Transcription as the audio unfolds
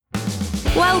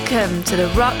Welcome to the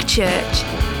Rock Church,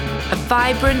 a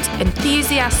vibrant,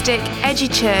 enthusiastic, edgy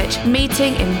church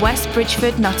meeting in West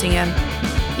Bridgford, Nottingham.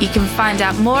 You can find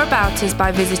out more about us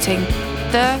by visiting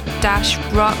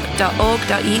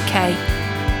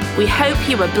the-rock.org.uk. We hope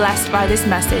you were blessed by this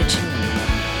message.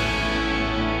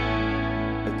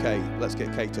 Okay, let's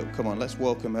get Kate up. Come on, let's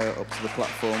welcome her up to the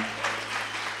platform.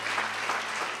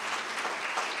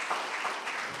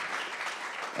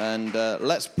 And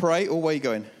let's pray. Oh, where are you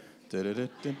going?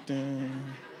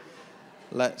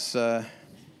 Let's, don't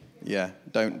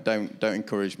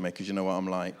encourage me, because you know what I'm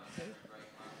like.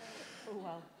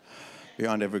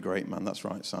 Behind every great man. That's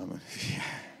right, Simon.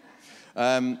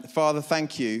 Father,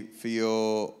 thank you for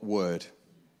your word.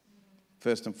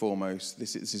 First and foremost,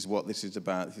 this is what this is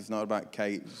about. This is not about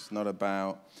Kate. It's not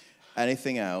about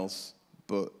anything else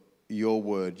but your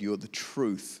word. You're the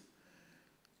truth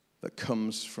that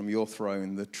comes from your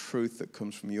throne, the truth that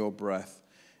comes from your breath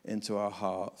into our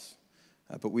hearts.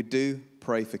 But we do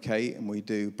pray for Kate, and we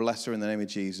do bless her in the name of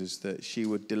Jesus, that she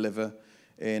would deliver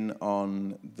in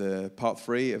on the part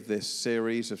 3 of this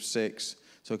series of 6,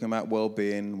 talking about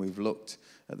well-being. We've looked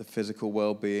at the physical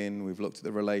well-being, we've looked at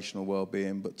the relational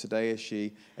well-being, but today as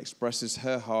she expresses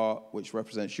her heart, which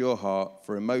represents your heart,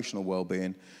 for emotional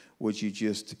well-being, would you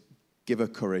just give her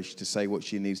courage to say what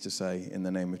she needs to say in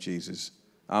the name of Jesus?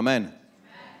 Amen.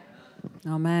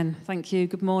 Amen. Thank you.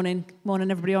 Good morning. Good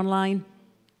morning, everybody online.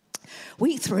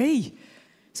 Week 3.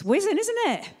 It's whizzing, isn't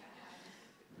it?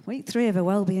 Week 3 of a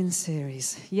wellbeing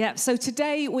series. Yeah, so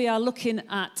today we are looking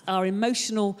at our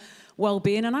emotional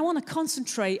well-being, and I want to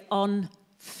concentrate on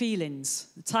feelings.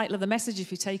 The title of the message, if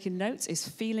you're taking notes, is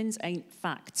Feelings Ain't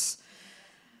Facts.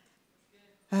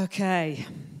 Okay.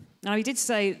 Now, he did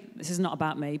say this is not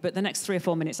about me, but the next 3 or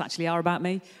 4 minutes actually are about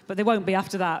me, but they won't be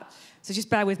after that. So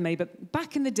just bear with me. But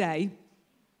back in the day,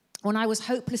 when I was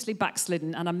hopelessly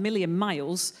backslidden and a million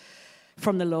miles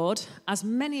from the Lord, as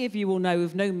many of you will know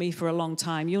who've known me for a long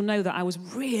time, you'll know that I was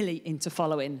really into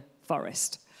following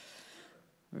Forrest.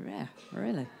 Yeah,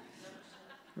 really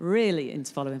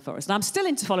into following Forrest. And I'm still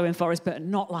into following Forrest, but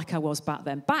not like I was back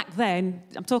then. Back then,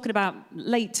 I'm talking about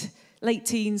late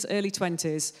teens, early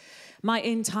 20s, my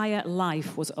entire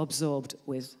life was absorbed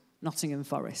with Nottingham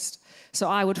Forest. So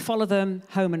I would follow them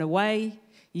home and away,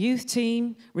 youth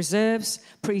team, reserves,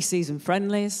 pre-season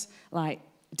friendlies,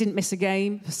 didn't miss a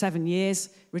game for 7 years,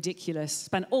 ridiculous.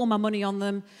 Spent all my money on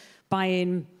them,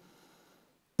 buying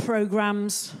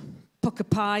programs, pucker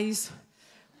pies,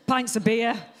 pints of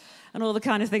beer, and all the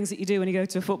kind of things that you do when you go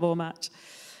to a football match.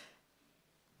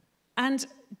 And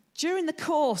during the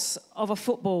course of a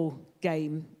football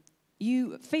game,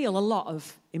 you feel a lot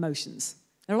of emotions.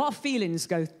 There are a lot of feelings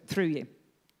go through you.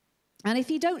 And if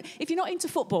you're not into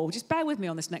football, just bear with me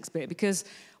on this next bit, because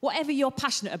whatever you're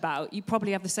passionate about, you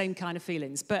probably have the same kind of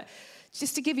feelings. But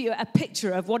just to give you a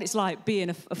picture of what it's like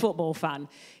being a football fan,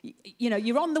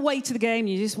 you're on the way to the game,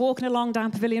 you're just walking along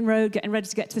down Pavilion Road, getting ready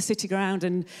to get to the City Ground,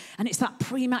 and it's that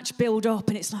pre-match build-up,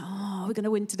 and it's like, oh, we're going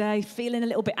to win today, feeling a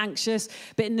little bit anxious,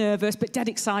 a bit nervous, but dead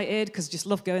excited, because I just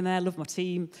love going there, love my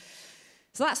team.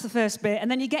 So that's the first bit. And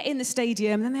then you get in the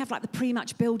stadium, and then they have the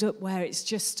pre-match build-up where it's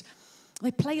just, they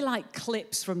play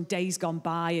clips from days gone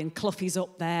by, and Cloughie's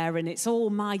up there, and it's all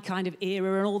my kind of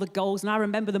era and all the goals, and I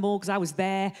remember them all because I was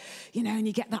there, and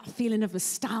you get that feeling of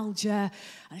nostalgia,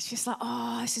 and it's just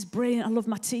oh, this is brilliant, I love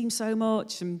my team so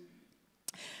much. And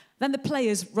then the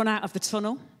players run out of the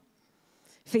tunnel,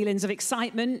 feelings of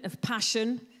excitement, of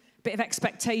passion, a bit of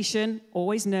expectation,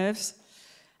 always nerves,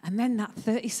 and then that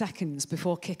 30 seconds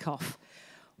before kick-off,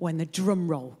 when the drum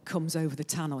roll comes over the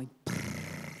tannoy,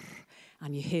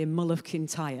 and you hear Mull of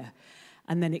Kintyre,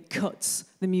 and then it cuts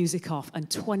the music off, and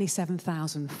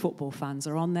 27,000 football fans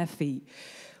are on their feet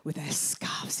with their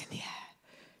scarves in the air,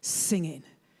 singing,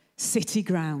 City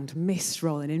Ground, mist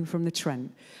rolling in from the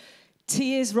Trent,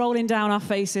 tears rolling down our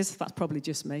faces. That's probably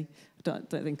just me. I don't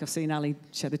think I've seen Ali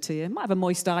shed a tear. Might have a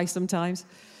moist eye sometimes.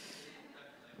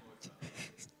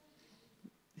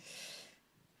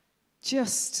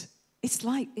 It's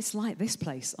like this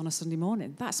place on a Sunday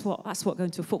morning. That's what going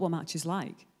to a football match is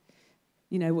like.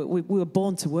 We were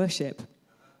born to worship.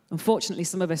 Unfortunately,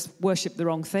 some of us worship the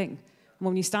wrong thing. And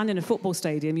when you stand in a football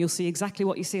stadium, you'll see exactly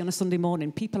what you see on a Sunday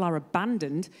morning. People are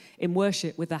abandoned in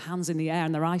worship with their hands in the air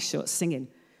and their eyes shut, singing.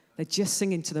 They're just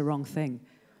singing to the wrong thing.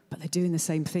 But they're doing the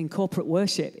same thing. Corporate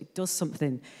worship, it does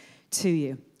something to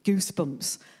you.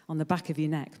 Goosebumps on the back of your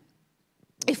neck.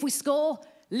 If we score,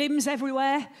 limbs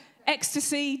everywhere,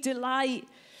 ecstasy, delight,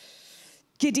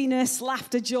 giddiness,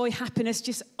 laughter, joy, happiness,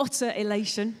 just utter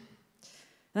elation.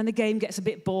 Then the game gets a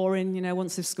bit boring,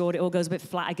 once they've scored, it all goes a bit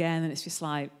flat again, and it's just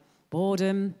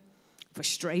boredom,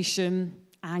 frustration,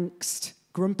 angst,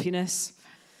 grumpiness.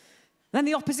 Then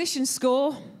the opposition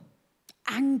score,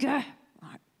 anger,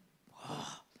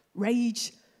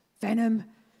 rage, venom,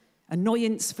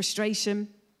 annoyance, frustration.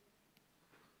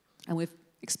 And we've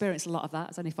experienced a lot of that,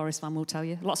 as any Forest fan will tell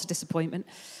you. Lots of disappointment.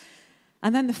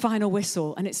 And then the final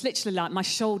whistle, and it's literally like my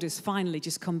shoulders finally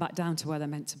just come back down to where they're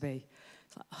meant to be.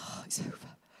 It's like, oh, it's over.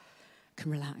 I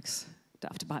can relax.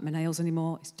 Don't have to bite my nails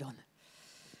anymore. It's done.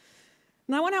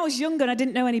 Now, when I was younger and I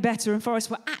didn't know any better, and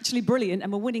Forest were actually brilliant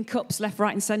and were winning cups left,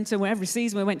 right and centre, where every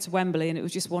season we went to Wembley and it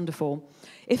was just wonderful.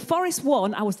 If Forest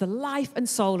won, I was the life and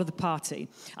soul of the party.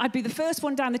 I'd be the first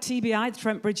one down the TBI, the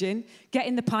Trent Bridge Inn,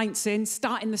 getting the pints in,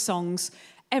 starting the songs,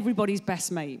 everybody's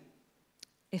best mate.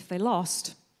 If they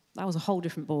lost, that was a whole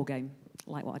different ballgame,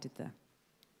 like what I did there.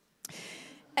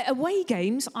 At away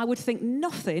games, I would think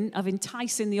nothing of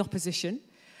enticing the opposition.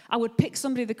 I would pick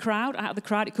somebody out of the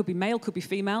crowd, it could be male, could be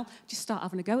female, just start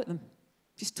having a go at them,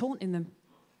 just taunting them,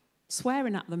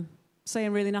 swearing at them,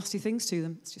 saying really nasty things to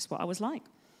them. It's just what I was like.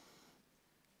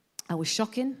 I was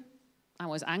shocking, I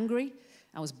was angry,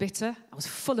 I was bitter, I was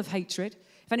full of hatred.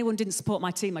 If anyone didn't support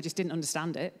my team, I just didn't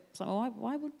understand it. It's like, oh,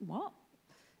 why would, what?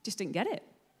 Just didn't get it,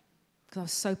 because I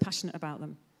was so passionate about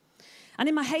them. And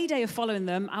in my heyday of following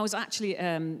them, I was actually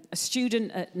a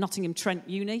student at Nottingham Trent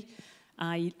Uni.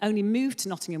 I only moved to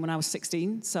Nottingham when I was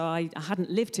 16, so I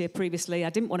hadn't lived here previously. I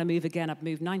didn't want to move again. I'd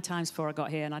moved 9 times before I got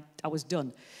here, and I was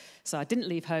done. So I didn't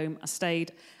leave home. I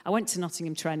stayed. I went to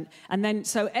Nottingham Trent. And then,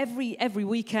 so every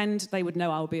weekend, they would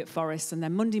know I would be at Forest, and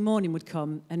then Monday morning would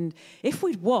come. And if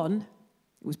we'd won,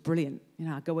 it was brilliant. You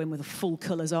know, I'd go in with the full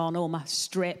colours on, all my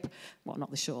strip. Well,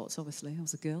 not the shorts, obviously. I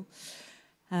was a girl.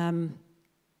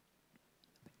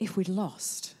 If we'd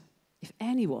lost, if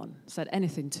anyone said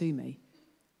anything to me,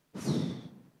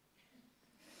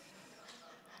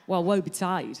 well, woe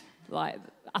betide. Like,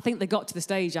 I think they got to the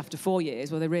stage after 4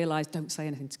 years where they realised, don't say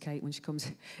anything to Kate when she comes.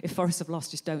 If Forest have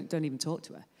lost, just don't even talk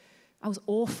to her. I was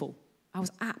awful. I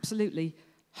was absolutely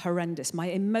horrendous. My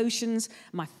emotions,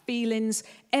 my feelings,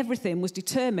 everything was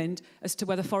determined as to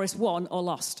whether Forest won or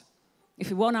lost. If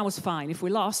we won, I was fine. If we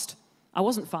lost, I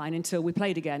wasn't fine until we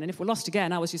played again. And if we lost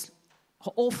again, I was just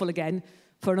awful again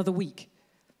for another week.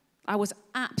 I was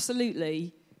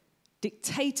absolutely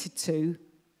dictated to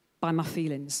by my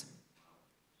feelings.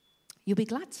 You'll be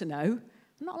glad to know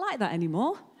I'm not like that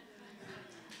anymore.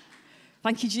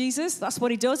 Thank you, Jesus. That's what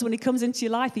he does when he comes into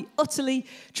your life. He utterly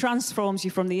transforms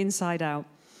you from the inside out.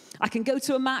 I can go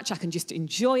to a match, I can just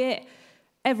enjoy it,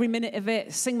 every minute of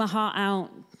it, sing my heart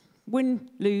out, win,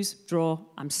 lose, draw,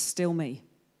 I'm still me.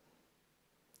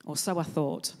 Or so I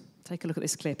thought. Take a look at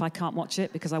this clip. I can't watch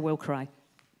it because I will cry.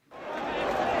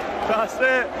 That's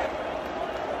it.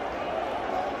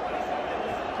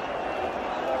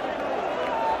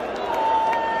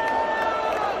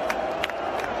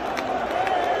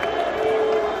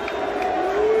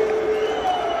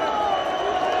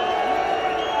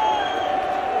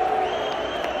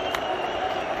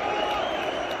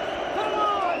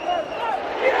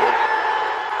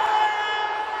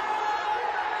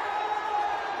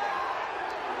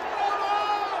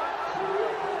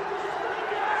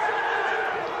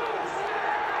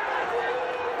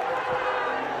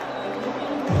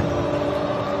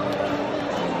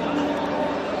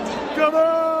 Come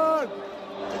on!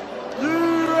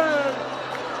 Luren!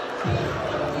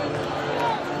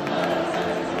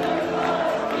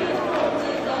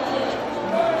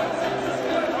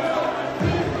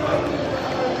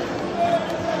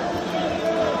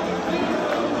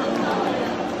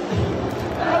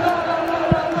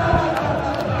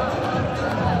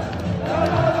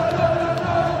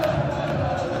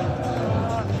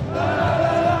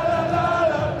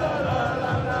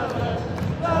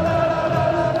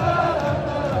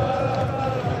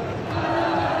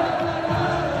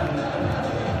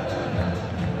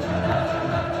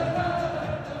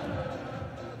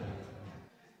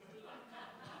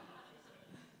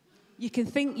 You can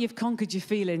think you've conquered your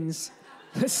feelings,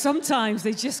 but sometimes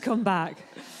they just come back.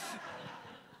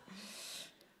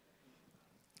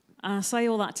 And I say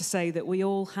all that to say that we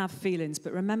all have feelings,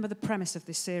 but remember the premise of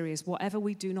this series: whatever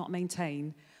we do not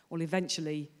maintain will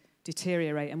eventually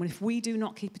deteriorate. And if we do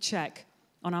not keep a check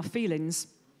on our feelings,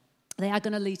 they are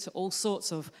going to lead to all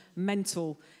sorts of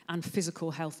mental and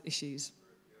physical health issues.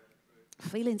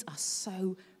 Feelings are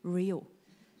so real.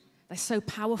 They're so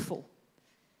powerful.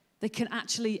 They can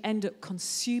actually end up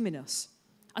consuming us.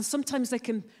 And sometimes they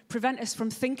can prevent us from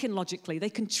thinking logically.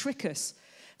 They can trick us.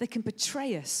 They can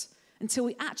betray us until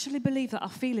we actually believe that our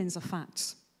feelings are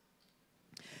facts.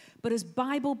 But as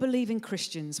Bible-believing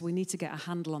Christians, we need to get a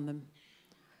handle on them.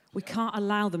 We can't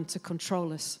allow them to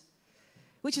control us,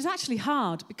 which is actually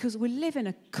hard because we live in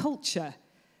a culture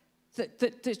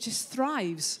that just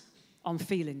thrives on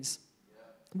feelings,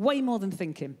 way more than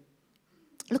thinking.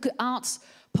 Look at arts,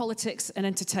 politics, and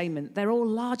entertainment. They're all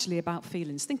largely about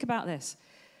feelings. Think about this.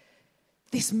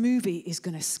 This movie is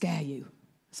going to scare you.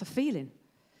 It's a feeling.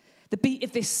 The beat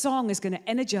of this song is going to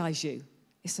energize you.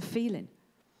 It's a feeling.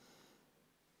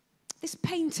 This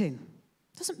painting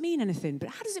doesn't mean anything, but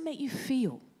how does it make you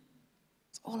feel?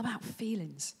 It's all about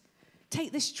feelings.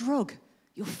 Take this drug,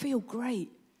 you'll feel great.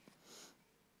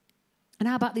 And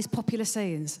how about these popular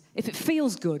sayings? If it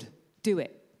feels good, do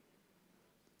it.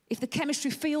 If the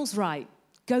chemistry feels right,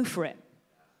 go for it.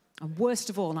 And worst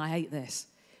of all, and I hate this,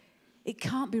 it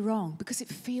can't be wrong because it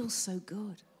feels so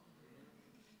good.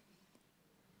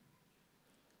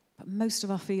 But most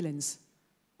of our feelings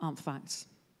aren't facts.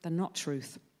 They're not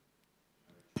truth.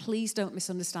 Please don't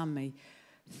misunderstand me.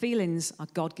 Feelings are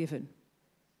God-given.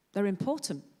 They're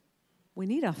important. We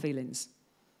need our feelings.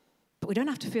 But we don't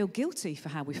have to feel guilty for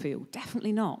how we feel.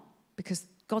 Definitely not, because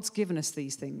God's given us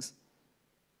these things,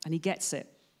 and he gets it.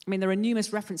 I mean, there are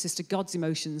numerous references to God's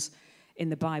emotions in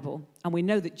the Bible, and we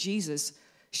know that Jesus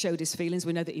showed his feelings.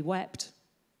 We know that he wept.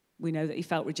 We know that he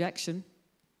felt rejection.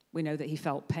 We know that he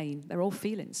felt pain. They're all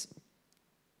feelings.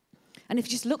 And if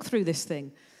you just look through this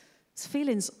thing, there's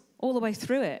feelings all the way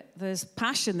through it. There's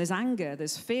passion, there's anger,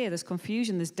 there's fear, there's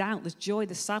confusion, there's doubt, there's joy,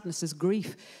 there's sadness, there's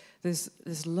grief, there's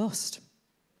lust.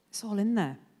 It's all in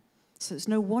there. So it's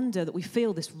no wonder that we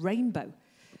feel this rainbow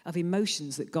of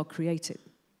emotions that God created.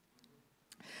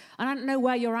 And I don't know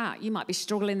where you're at. You might be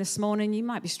struggling this morning. You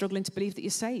might be struggling to believe that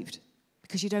you're saved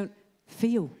because you don't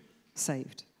feel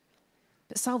saved.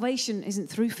 But salvation isn't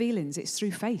through feelings. It's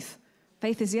through faith.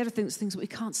 Faith is the other things that we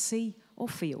can't see or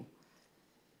feel.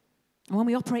 And when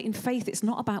we operate in faith, it's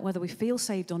not about whether we feel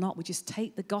saved or not. We just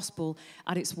take the gospel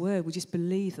at its word. We just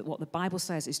believe that what the Bible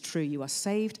says is true. You are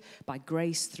saved by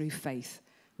grace through faith,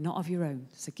 not of your own.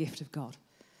 It's a gift of God.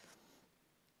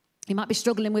 You might be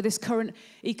struggling with this current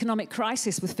economic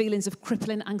crisis with feelings of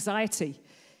crippling anxiety.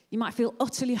 You might feel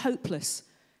utterly hopeless,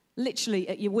 literally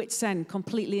at your wit's end,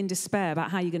 completely in despair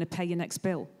about how you're going to pay your next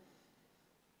bill.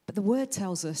 But the word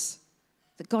tells us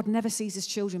that God never sees his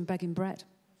children begging bread.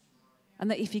 And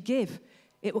that if you give,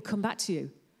 it will come back to you.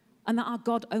 And that our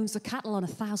God owns the cattle on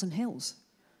 1,000 hills.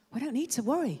 We don't need to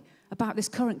worry about this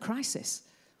current crisis.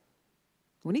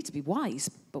 We need to be wise,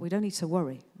 but we don't need to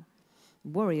worry.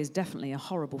 Worry is definitely a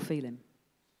horrible feeling.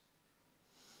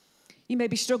 You may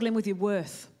be struggling with your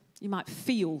worth. You might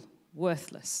feel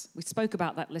worthless. We spoke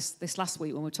about that this last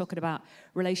week when we were talking about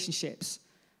relationships.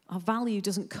 Our value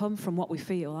doesn't come from what we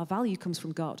feel. Our value comes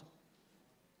from God.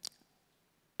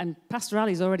 And Pastor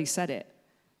Ali's already said it,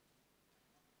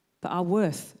 that our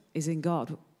worth is in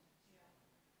God.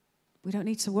 We don't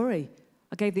need to worry.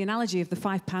 I gave the analogy of the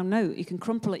 £5 note. You can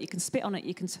crumple it, you can spit on it,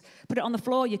 you can put it on the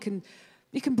floor, you can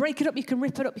break it up, you can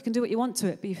rip it up, you can do what you want to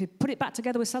it. But if you put it back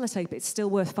together with sellotape, it's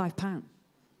still worth £5.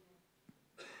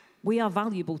 We are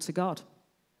valuable to God.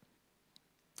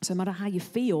 So no matter how you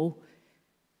feel,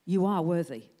 you are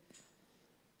worthy.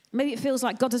 Maybe it feels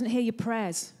like God doesn't hear your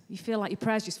prayers. You feel like your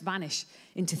prayers just vanish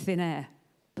into thin air.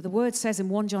 But the word says in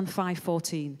 1 John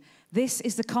 5:14, this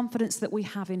is the confidence that we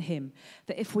have in him,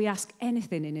 that if we ask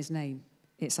anything in his name,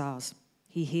 it's ours.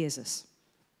 He hears us.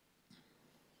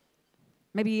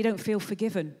 Maybe you don't feel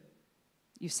forgiven.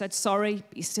 You've said sorry,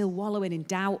 but you're still wallowing in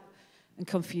doubt and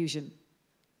confusion.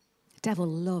 The devil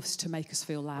loves to make us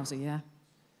feel lousy, yeah?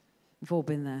 We've all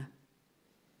been there.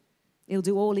 He'll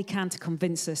do all he can to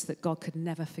convince us that God could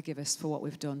never forgive us for what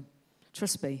we've done.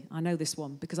 Trust me, I know this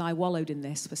one because I wallowed in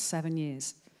this for 7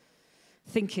 years,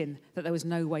 thinking that there was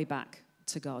no way back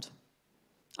to God.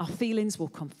 Our feelings will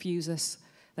confuse us.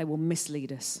 They will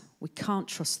mislead us. We can't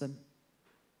trust them.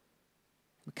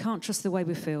 We can't trust the way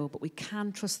we feel, but we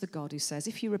can trust the God who says,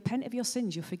 if you repent of your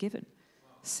sins, you're forgiven.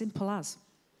 Simple as.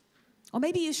 Or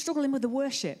maybe you're struggling with the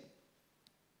worship.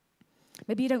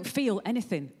 Maybe you don't feel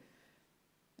anything.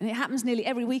 And it happens nearly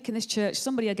every week in this church.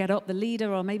 Somebody will get up, the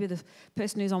leader or maybe the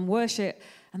person who's on worship,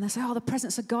 and they'll say, oh, the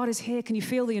presence of God is here. Can you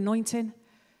feel the anointing?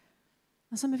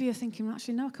 And some of you are thinking, well,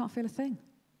 actually, no, I can't feel a thing.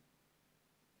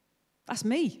 That's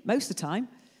me most of the time.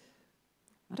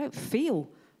 I don't feel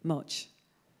much.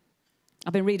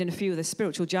 I've been reading a few of the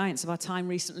spiritual giants of our time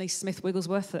recently, Smith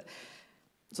Wigglesworth, that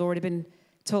has already been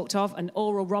talked of, and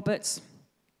Oral Roberts.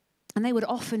 And they would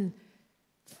often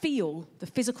feel the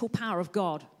physical power of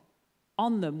God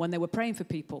on them when they were praying for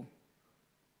people.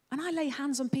 And I lay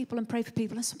hands on people and pray for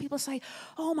people, and some people say,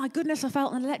 oh my goodness, I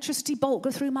felt an electricity bolt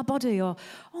go through my body, or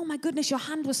oh my goodness, your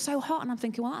hand was so hot. And I'm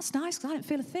thinking, well, that's nice because I don't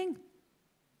feel a thing.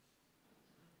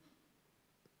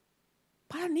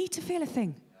 But I don't need to feel a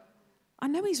thing. I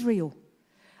know he's real.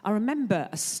 I remember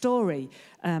a story.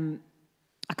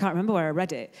 I can't remember where I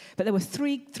read it, but there were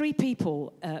three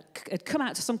people had come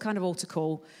out to some kind of altar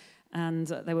call, and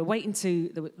they were waiting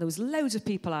there was loads of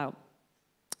people out.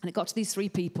 And it got to these three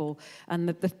people, and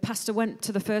the pastor went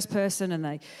to the first person, and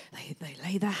they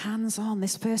laid their hands on.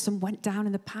 This person went down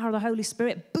in the power of the Holy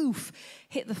Spirit, boof,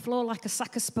 hit the floor like a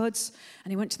sack of spuds.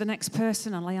 And he went to the next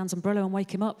person and lay hands on umbrella and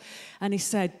wake him up. And he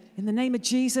said, in the name of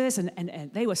Jesus,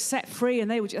 and they were set free,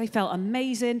 and they felt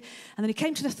amazing. And then he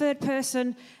came to the third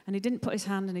person, and he didn't put his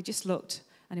hand, and he just looked,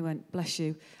 and he went, bless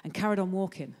you, and carried on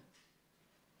walking.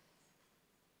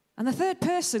 And the third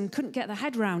person couldn't get their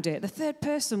head around it. The third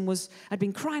person had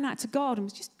been crying out to God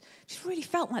and just really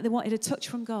felt like they wanted a touch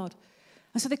from God.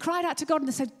 And so they cried out to God and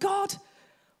they said, God,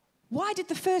 why did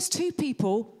the first two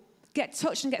people get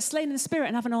touched and get slain in the Spirit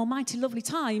and have an almighty lovely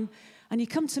time, and you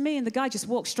come to me and the guy just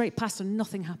walked straight past and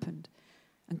nothing happened?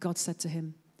 And God said to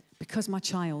him, because my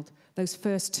child, those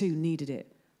first two needed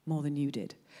it more than you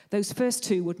did. Those first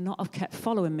two would not have kept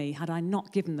following me had I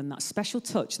not given them that special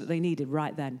touch that they needed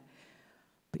right then.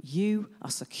 But you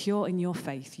are secure in your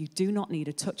faith. You do not need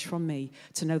a touch from me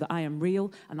to know that I am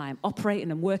real and I am operating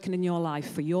and working in your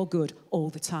life for your good all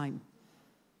the time.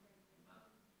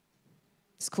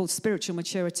 It's called spiritual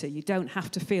maturity. You don't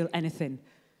have to feel anything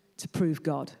to prove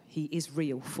God. He is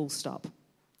real, full stop.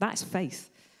 That's faith.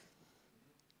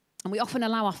 And we often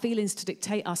allow our feelings to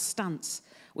dictate our stance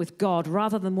with God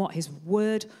rather than what his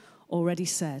word already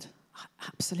said. I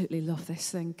absolutely love this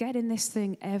thing. Get in this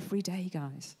thing every day,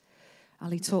 guys.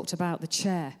 Ali talked about the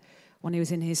chair when he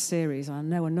was in his series. I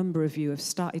know a number of you have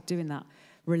started doing that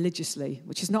religiously,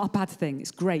 which is not a bad thing.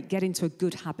 It's great. Get into a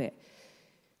good habit.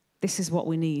 This is what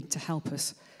we need to help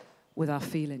us with our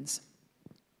feelings.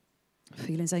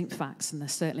 Feelings ain't facts, and they're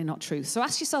certainly not truth. So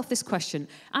ask yourself this question.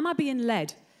 Am I being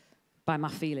led by my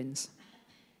feelings?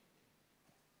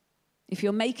 If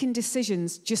you're making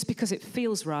decisions just because it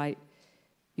feels right,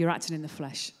 you're acting in the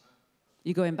flesh.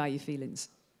 You're going by your feelings.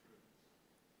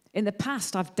 In the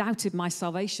past, I've doubted my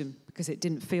salvation because it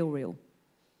didn't feel real.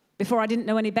 Before I didn't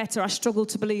know any better, I struggled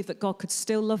to believe that God could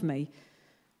still love me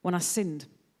when I sinned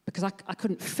because I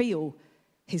couldn't feel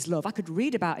his love. I could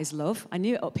read about his love. I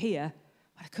knew it up here,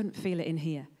 but I couldn't feel it in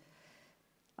here.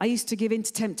 I used to give in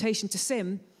to temptation to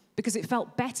sin because it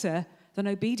felt better than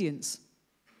obedience.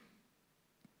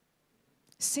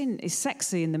 Sin is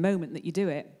sexy in the moment that you do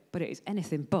it, but it is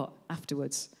anything but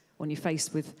afterwards when you're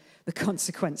faced with the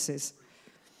consequences.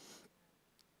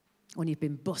 When you've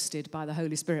been busted by the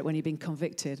Holy Spirit, when you've been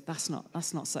convicted, that's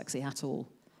not sexy at all.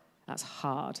 That's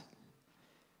hard.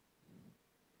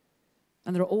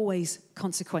 And there are always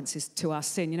consequences to our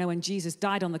sin. You know, when Jesus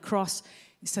died on the cross,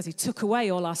 it says he took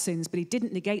away all our sins, but he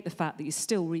didn't negate the fact that you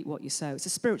still reap what you sow. It's a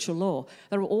spiritual law.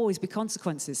 There will always be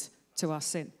consequences to our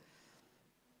sin.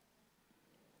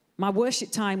 My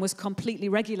worship time was completely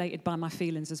regulated by my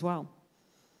feelings as well.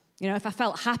 You know, if I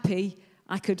felt happy,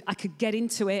 I could get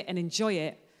into it and enjoy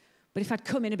it. But if I'd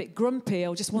come in a bit grumpy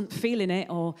or just wasn't feeling it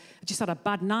or just had a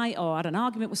bad night or had an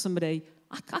argument with somebody,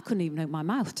 I couldn't even open my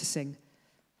mouth to sing.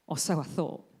 Or so I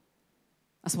thought.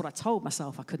 That's what I told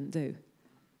myself I couldn't do.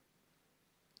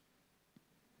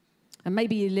 And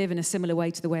maybe you live in a similar way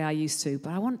to the way I used to,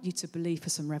 but I want you to believe for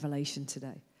some revelation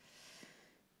today.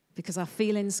 Because our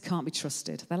feelings can't be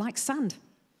trusted. They're like sand.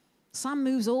 Sand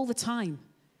moves all the time.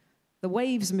 The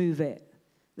waves move it.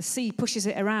 The sea pushes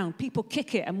it around. People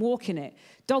kick it and walk in it.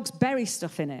 Dogs bury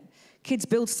stuff in it. Kids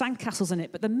build sandcastles in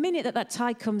it. But the minute that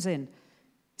tide comes in,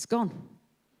 it's gone.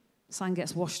 Sand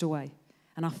gets washed away.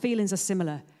 And our feelings are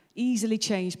similar, easily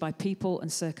changed by people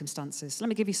and circumstances. Let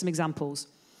me give you some examples.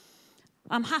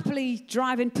 I'm happily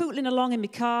driving, pootling along in my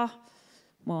car.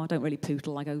 Well, I don't really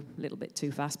pootle. I go a little bit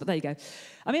too fast, but there you go.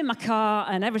 I'm in my car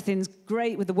and everything's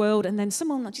great with the world. And then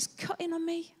someone just cut in on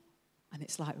me. And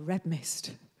it's like red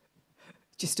mist.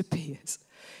 Just appears.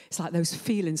 It's like those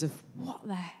feelings of, what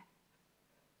the heck?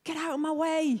 Get out of my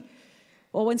way.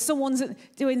 Or when someone's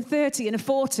doing 30 and a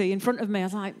 40 in front of me, I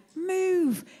was like,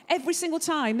 move. Every single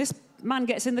time this man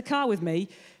gets in the car with me,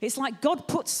 it's like God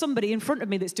puts somebody in front of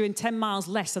me that's doing 10 miles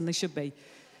less than they should be.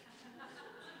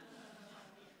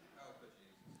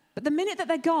 But the minute that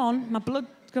they're gone, my blood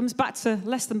comes back to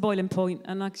less than boiling point,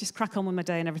 and I just crack on with my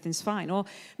day and everything's fine. Or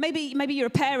maybe you're a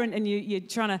parent and you're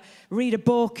trying to read a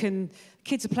book and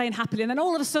kids are playing happily, and then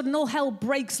all of a sudden all hell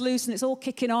breaks loose and it's all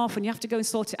kicking off and you have to go and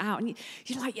sort it out. And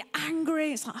you're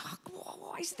angry. It's like, oh,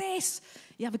 what is this?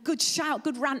 You have a good shout,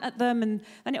 good rant at them, and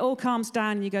then it all calms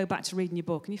down and you go back to reading your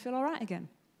book and you feel all right again.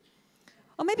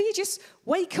 Or maybe you just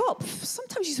wake up.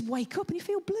 Sometimes you just wake up and you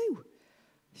feel blue.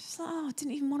 It's just like, oh, I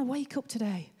didn't even want to wake up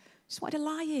today. Just wanted to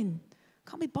lie in.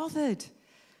 Can't be bothered.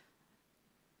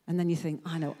 And then you think,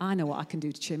 I know what I can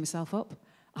do to cheer myself up.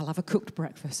 I'll have a cooked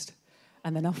breakfast,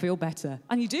 and then I'll feel better.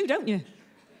 And you do, don't you?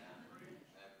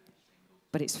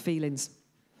 But it's feelings.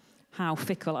 How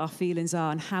fickle our feelings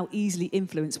are and how easily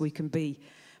influenced we can be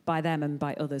by them and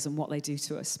by others and what they do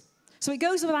to us. So it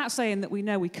goes without saying that we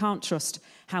know we can't trust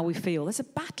how we feel. There's a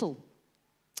battle.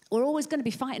 We're always going to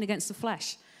be fighting against the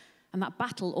flesh. And that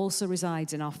battle also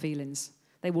resides in our feelings.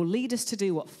 They will lead us to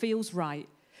do what feels right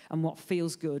and what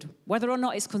feels good, whether or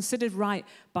not it's considered right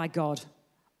by God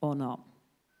or not.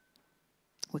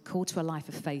 We're called to a life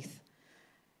of faith.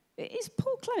 Is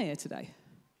Paul Clem here today?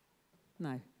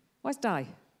 No. Where's Di?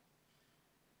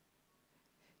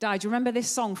 Di, do you remember this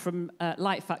song from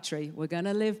Light Factory? We're going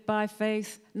to live by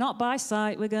faith, not by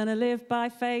sight. We're going to live by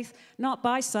faith, not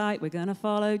by sight. We're going to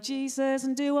follow Jesus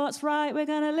and do what's right. We're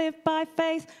going to live by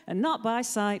faith and not by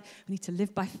sight. We need to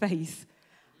live by faith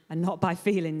and not by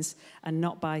feelings and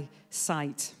not by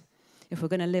sight. If we're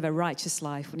going to live a righteous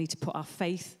life, we need to put our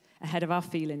faith ahead of our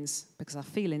feelings because our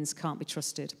feelings can't be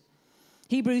trusted.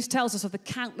 Hebrews tells us of the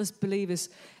countless believers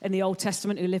in the Old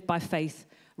Testament who lived by faith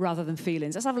rather than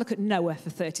feelings. Let's have a look at Noah for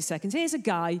 30 seconds. Here's a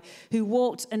guy who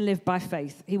walked and lived by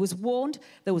faith. He was warned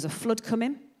there was a flood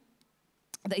coming,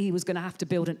 that he was going to have to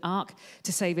build an ark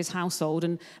to save his household.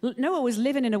 And Noah was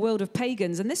living in a world of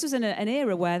pagans, and this was in an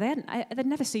era where they'd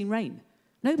never seen rain.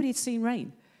 Nobody had seen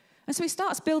rain. And so he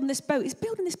starts building this boat. He's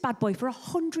building this bad boy for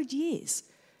 100 years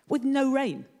with no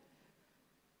rain.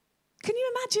 Can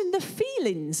you imagine the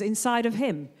feelings inside of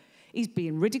him? He's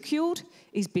being ridiculed.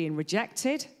 He's being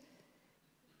rejected.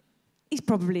 He's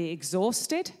probably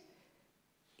exhausted.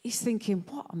 He's thinking,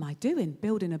 what am I doing?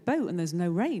 Building a boat and there's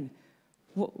no rain.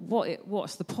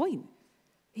 What's the point?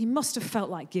 He must have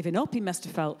felt like giving up. He must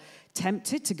have felt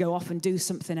tempted to go off and do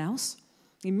something else.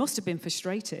 He must have been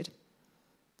frustrated.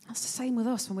 That's the same with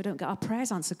us when we don't get our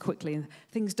prayers answered quickly and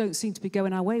things don't seem to be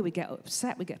going our way. We get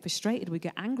upset, we get frustrated, we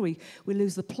get angry, we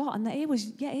lose the plot. And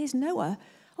here's Noah,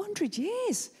 100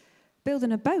 years,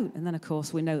 building a boat. And then, of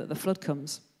course, we know that the flood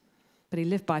comes. But he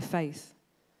lived by faith.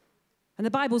 And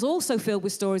the Bible's also filled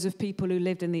with stories of people who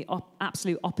lived in the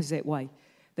absolute opposite way.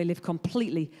 They lived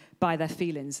completely by their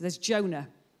feelings. There's Jonah,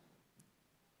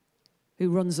 who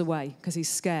runs away because he's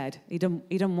scared. He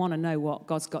doesn't want to know what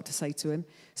God's got to say to him.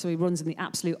 So he runs in the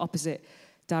absolute opposite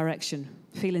direction.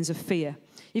 Feelings of fear.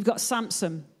 You've got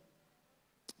Samson,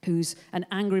 who's an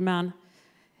angry man.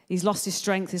 He's lost his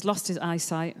strength. He's lost his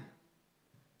eyesight.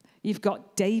 You've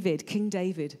got David, King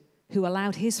David, who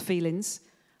allowed his feelings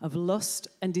of lust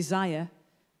and desire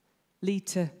lead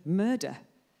to murder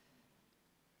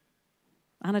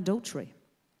and adultery.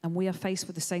 And we are faced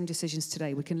with the same decisions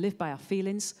today. We can live by our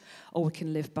feelings or we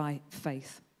can live by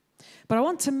faith. But I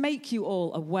want to make you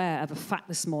all aware of a fact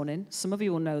this morning. Some of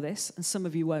you will know this and some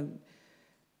of you won't.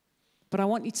 But I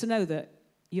want you to know that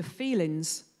your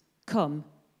feelings come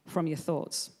from your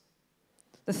thoughts.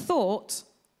 The thought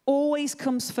always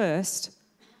comes first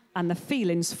and the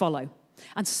feelings follow.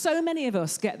 And so many of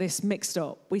us get this mixed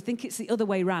up. We think it's the other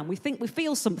way around. We think we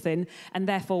feel something and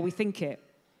therefore we think it.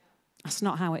 That's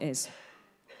not how it is.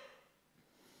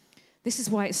 This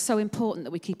is why it's so important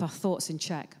that we keep our thoughts in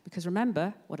check. Because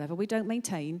remember, whatever we don't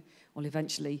maintain will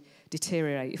eventually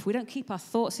deteriorate. If we don't keep our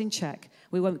thoughts in check,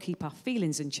 we won't keep our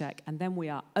feelings in check. And then we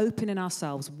are opening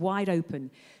ourselves wide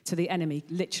open to the enemy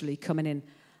literally coming in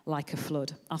like a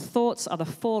flood. Our thoughts are the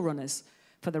forerunners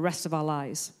for the rest of our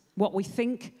lives. What we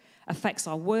think affects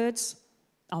our words,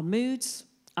 our moods,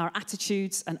 our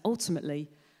attitudes, and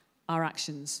ultimately our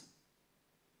actions.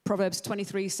 Proverbs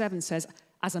 23:7 says,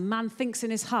 as a man thinks in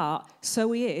his heart,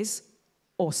 so he is,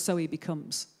 or so he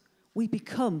becomes. We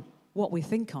become what we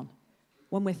think on.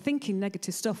 When we're thinking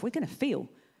negative stuff, we're going to feel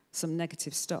some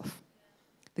negative stuff.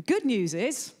 The good news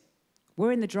is,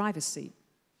 we're in the driver's seat.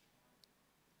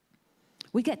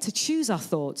 We get to choose our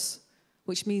thoughts,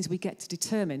 which means we get to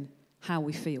determine how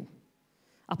we feel.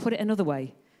 I'll put it another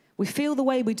way. We feel the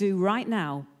way we do right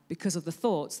now because of the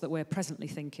thoughts that we're presently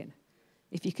thinking.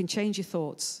 If you can change your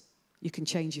thoughts, you can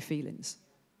change your feelings.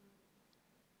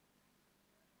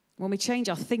 When we change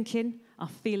our thinking, our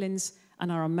feelings,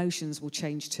 and our emotions will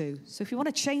change too. So if you want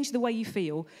to change the way you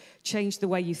feel, change the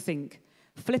way you think.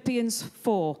 Philippians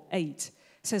 4:8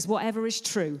 says, whatever is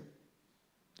true,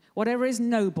 whatever is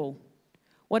noble,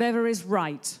 whatever is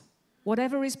right,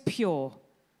 whatever is pure,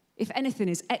 if anything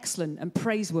is excellent and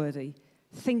praiseworthy,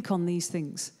 think on these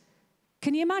things.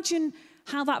 Can you imagine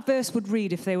how that verse would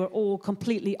read if they were all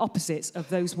completely opposites of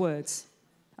those words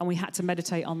and we had to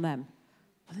meditate on them?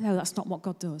 No, that's not what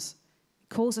God does. He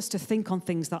calls us to think on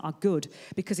things that are good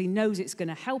because he knows it's going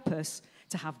to help us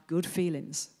to have good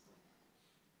feelings.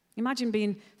 Imagine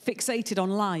being fixated on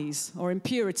lies or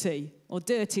impurity or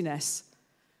dirtiness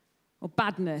or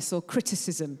badness or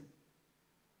criticism.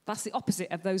 That's the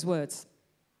opposite of those words.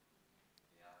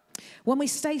 When we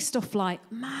say stuff like,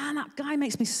 man, that guy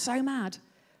makes me so mad,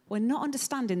 we're not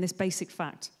understanding this basic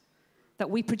fact that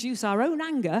we produce our own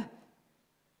anger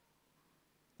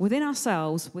within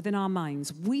ourselves, within our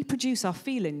minds. We produce our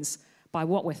feelings by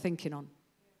what we're thinking on.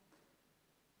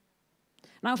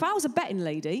 Now, if I was a betting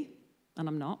lady, and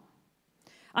I'm not,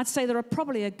 I'd say there are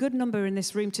probably a good number in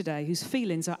this room today whose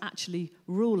feelings are actually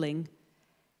ruling,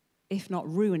 if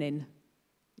not ruining,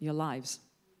 your lives.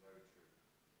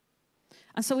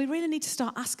 And so we really need to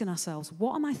start asking ourselves,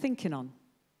 what am I thinking on?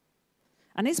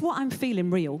 And is what I'm feeling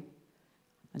real?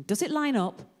 And does it line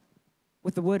up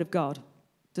with the Word of God?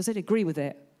 Does it agree with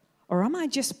it? Or am I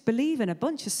just believing a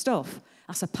bunch of stuff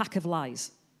that's a pack of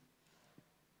lies?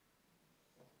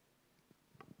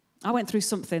 I went through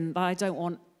something that I don't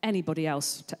want anybody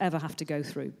else to ever have to go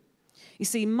through. You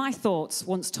see, my thoughts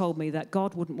once told me that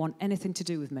God wouldn't want anything to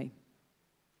do with me.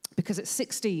 Because at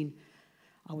 16,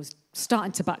 I was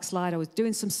starting to backslide. I was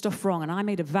doing some stuff wrong, and I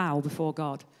made a vow before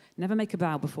God. Never make a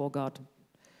vow before God.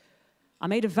 I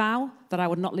made a vow that I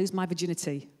would not lose my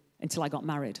virginity until I got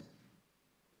married.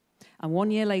 And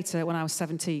 1 year later, when I was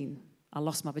 17, I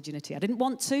lost my virginity. I didn't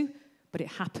want to, but it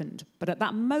happened. But at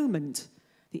that moment,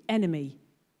 the enemy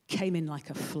came in like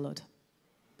a flood.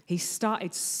 He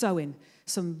started sowing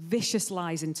some vicious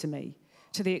lies into me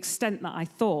to the extent that I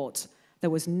thought there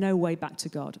was no way back to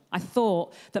God. I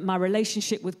thought that my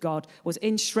relationship with God was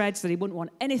in shreds, that he wouldn't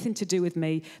want anything to do with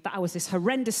me, that I was this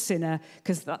horrendous sinner,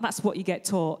 because that's what you get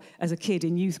taught as a kid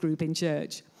in youth group in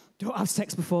church. Don't have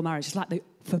sex before marriage. It's like the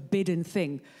forbidden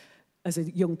thing as a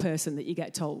young person that you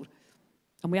get told.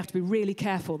 And we have to be really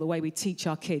careful the way we teach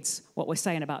our kids what we're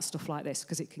saying about stuff like this,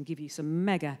 because it can give you some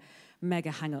mega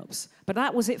hang-ups. But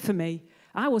that was it for me.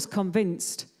 I was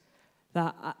convinced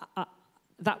that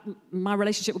that my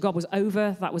relationship with God was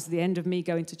over. That was the end of me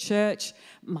going to church.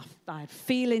 I had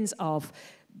feelings of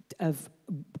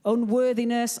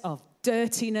unworthiness, of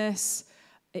dirtiness.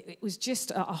 It was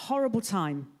just a horrible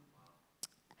time.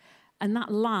 And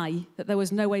that lie that there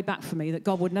was no way back for me, that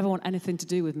God would never want anything to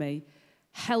do with me,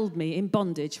 held me in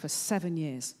bondage for 7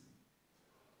 years.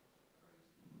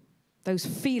 Those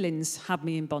feelings had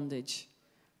me in bondage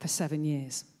for 7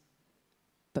 years.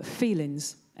 But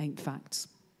feelings ain't facts.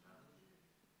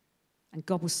 And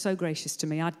God was so gracious to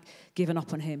me. I'd given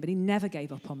up on him, but he never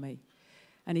gave up on me.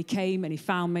 And he came and he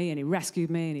found me and he rescued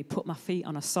me and he put my feet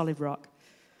on a solid rock.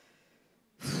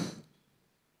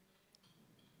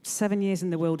 7 years in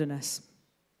the wilderness.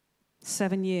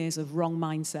 7 years of wrong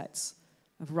mindsets,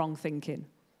 of wrong thinking.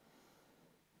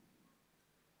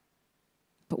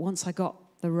 But once I got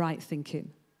the right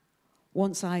thinking,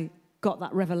 once I got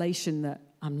that revelation that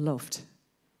I'm loved,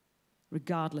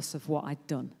 regardless of what I'd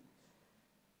done,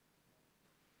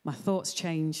 my thoughts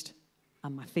changed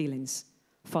and my feelings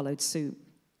followed suit.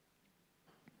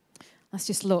 Let's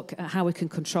just look at how we can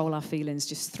control our feelings.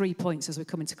 Just 3 points as we're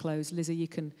coming to close. Lizzie, you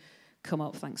can come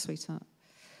up. Thanks, sweetheart.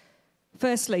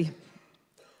 Firstly,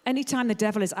 anytime the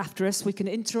devil is after us, we can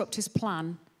interrupt his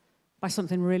plan by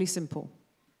something really simple.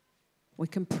 We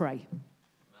can pray.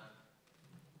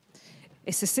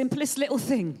 It's the simplest little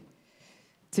thing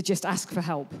to just ask for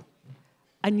help.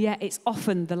 And yet it's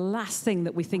often the last thing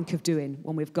that we think of doing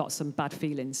when we've got some bad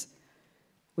feelings.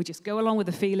 We just go along with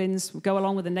the feelings, we go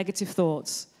along with the negative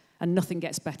thoughts, and nothing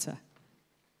gets better.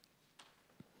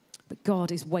 But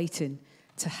God is waiting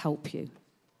to help you.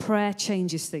 Prayer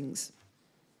changes things.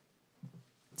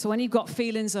 So when you've got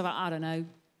feelings of, I don't know,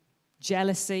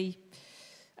 jealousy,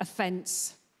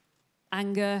 offense,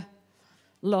 anger,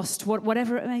 lust,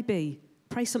 whatever it may be,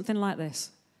 pray something like this.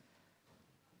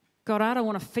 God, I don't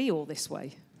want to feel this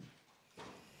way.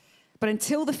 But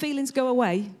until the feelings go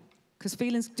away, because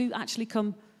feelings do actually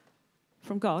come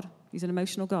from God, he's an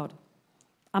emotional God,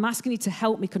 I'm asking you to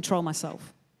help me control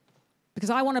myself. Because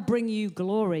I want to bring you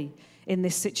glory in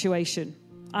this situation.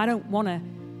 I don't want to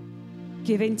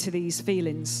give in to these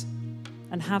feelings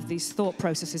and have these thought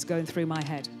processes going through my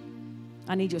head.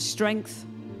 I need your strength.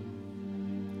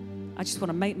 I just want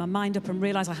to make my mind up and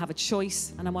realize I have a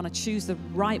choice, and I want to choose the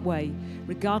right way,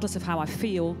 regardless of how I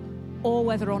feel or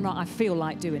whether or not I feel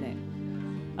like doing it.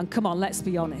 And come on, let's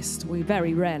be honest. We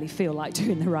very rarely feel like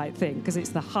doing the right thing because it's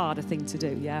the harder thing to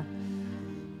do, yeah?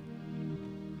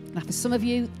 Now, for some of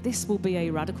you, this will be a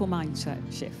radical mindset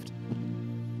shift.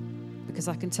 Because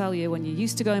I can tell you, when you're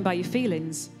used to going by your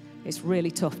feelings, it's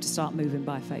really tough to start moving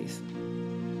by faith.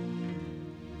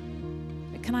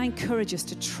 But can I encourage us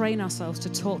to train ourselves to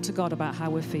talk to God about how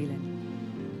we're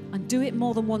feeling? And do it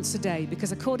more than once a day,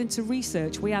 because according to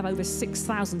research, we have over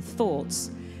 6,000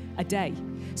 thoughts a day.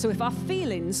 So if our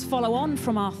feelings follow on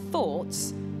from our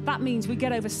thoughts, that means we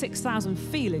get over 6,000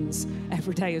 feelings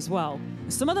every day as well.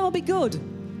 And some of them will be good,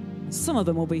 and some of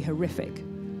them will be horrific.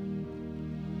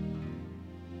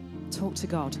 Talk to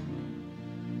God.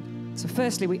 So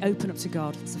firstly, we open up to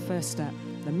God. It's the first step.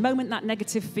 The moment that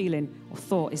negative feeling or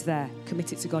thought is there,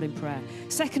 commit it to God in prayer.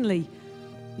 Secondly,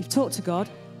 you've talked to God,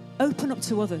 open up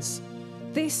to others.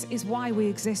 This is why we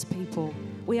exist, people.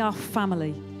 We are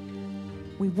family.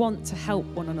 We want to help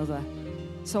one another.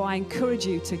 So I encourage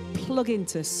you to plug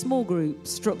into small group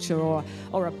structure or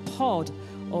a pod,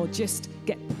 or just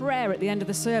get prayer at the end of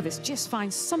the service. Just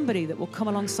find somebody that will come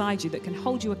alongside you, that can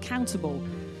hold you accountable.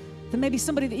 There may be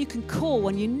somebody that you can call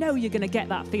when you know you're going to get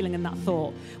that feeling and that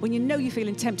thought. When you know you're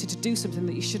feeling tempted to do something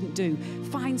that you shouldn't do,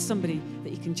 find somebody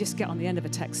that you can just get on the end of a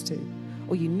text to,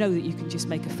 or you know that you can just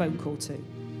make a phone call to,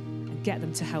 and get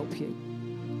them to help you.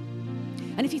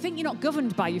 And if you think you're not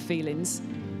governed by your feelings,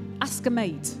 ask a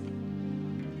mate.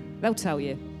 They'll tell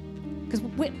you. Because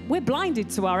we're blinded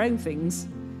to our own things.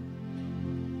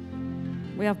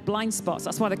 We have blind spots.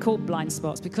 That's why they're called blind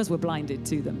spots, because we're blinded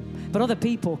to them. But other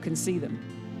people can see them.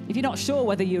 If you're not sure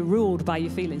whether you're ruled by your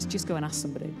feelings, just go and ask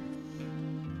somebody.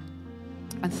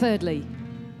 And thirdly,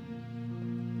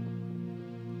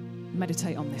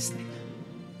 meditate on this thing.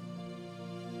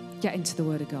 Get into the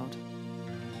Word of God.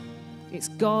 It's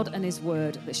God and His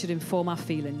Word that should inform our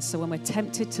feelings. So when we're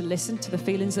tempted to listen to the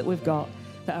feelings that we've got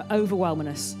that are overwhelming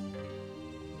us,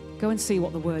 go and see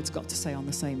what the Word's got to say on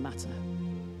the same matter.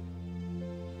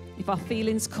 If our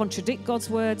feelings contradict God's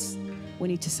words, we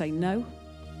need to say no.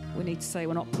 We need to say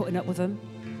we're not putting up with them.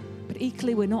 But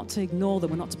equally, we're not to ignore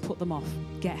them. We're not to put them off.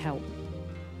 Get help.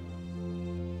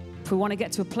 If we want to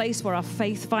get to a place where our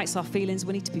faith fights our feelings,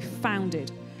 we need to be founded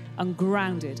and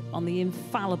grounded on the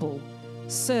infallible,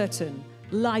 certain,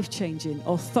 life-changing,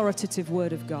 authoritative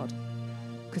Word of God.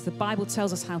 Because the Bible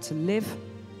tells us how to live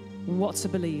and what to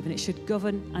believe, and it should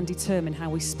govern and determine how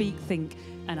we speak, think,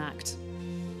 and act.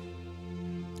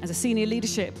 As a senior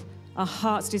leadership, our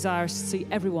heart's desire is to see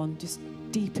everyone just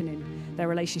deepening their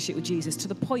relationship with Jesus to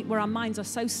the point where our minds are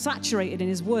so saturated in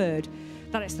His Word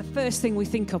that it's the first thing we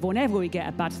think of whenever we get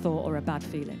a bad thought or a bad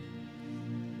feeling.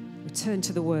 We turn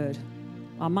to the Word.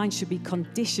 Our minds should be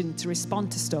conditioned to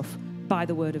respond to stuff by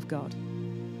the Word of God.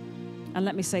 And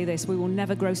let me say this, we will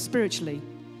never grow spiritually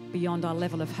beyond our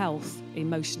level of health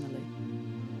emotionally.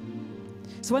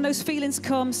 So when those feelings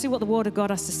come, see what the Word of God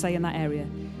has to say in that area,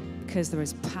 because there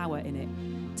is power in it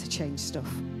to change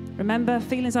stuff. Remember,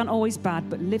 feelings aren't always bad,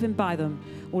 but living by them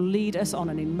will lead us on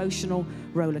an emotional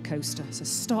roller coaster. So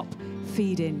stop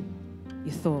feeding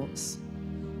your thoughts,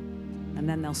 and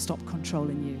then they'll stop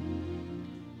controlling you.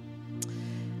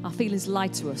 Our feelings lie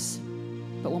to us,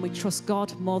 but when we trust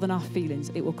God more than our feelings,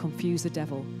 it will confuse the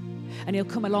devil. And he'll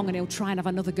come along and he'll try and have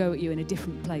another go at you in a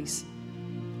different place.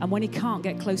 And when he can't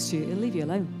get close to you, he'll leave you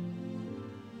alone.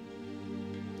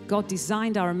 God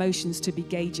designed our emotions to be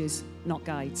gauges, not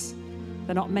guides.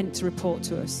 They're not meant to report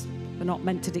to us. They're not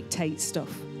meant to dictate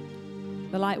stuff.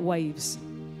 They're like waves.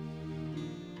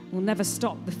 We'll never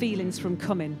stop the feelings from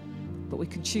coming, but we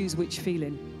can choose which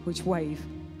feeling, which wave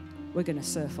we're going to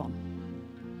surf on.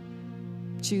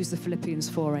 Choose the Philippians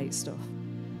 4:8 stuff.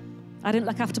 I didn't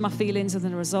look after my feelings, and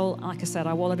as a result, like I said,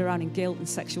 I wallowed around in guilt and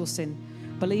sexual sin,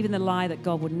 believing the lie that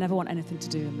God would never want anything to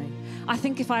do with me. I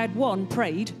think if I had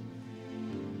prayed,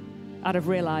 I'd have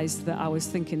realized that I was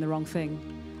thinking the wrong thing.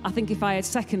 I think if I had,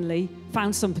 secondly,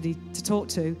 found somebody to talk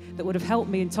to that would have helped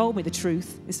me and told me the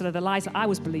truth instead of the lies that I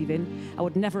was believing, I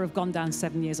would never have gone down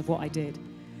 7 years of what I did.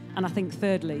 And I think,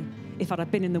 thirdly, if I'd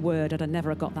have been in the Word, I'd have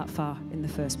never got that far in the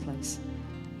first place.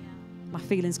 My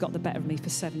feelings got the better of me for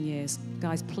 7 years.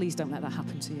 Guys, please don't let that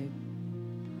happen to you.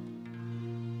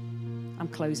 I'm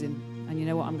closing, and you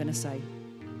know what I'm going to say.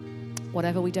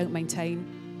 Whatever we don't maintain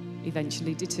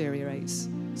eventually deteriorates.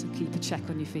 So keep a check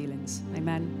on your feelings.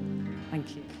 Amen.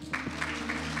 Thank you.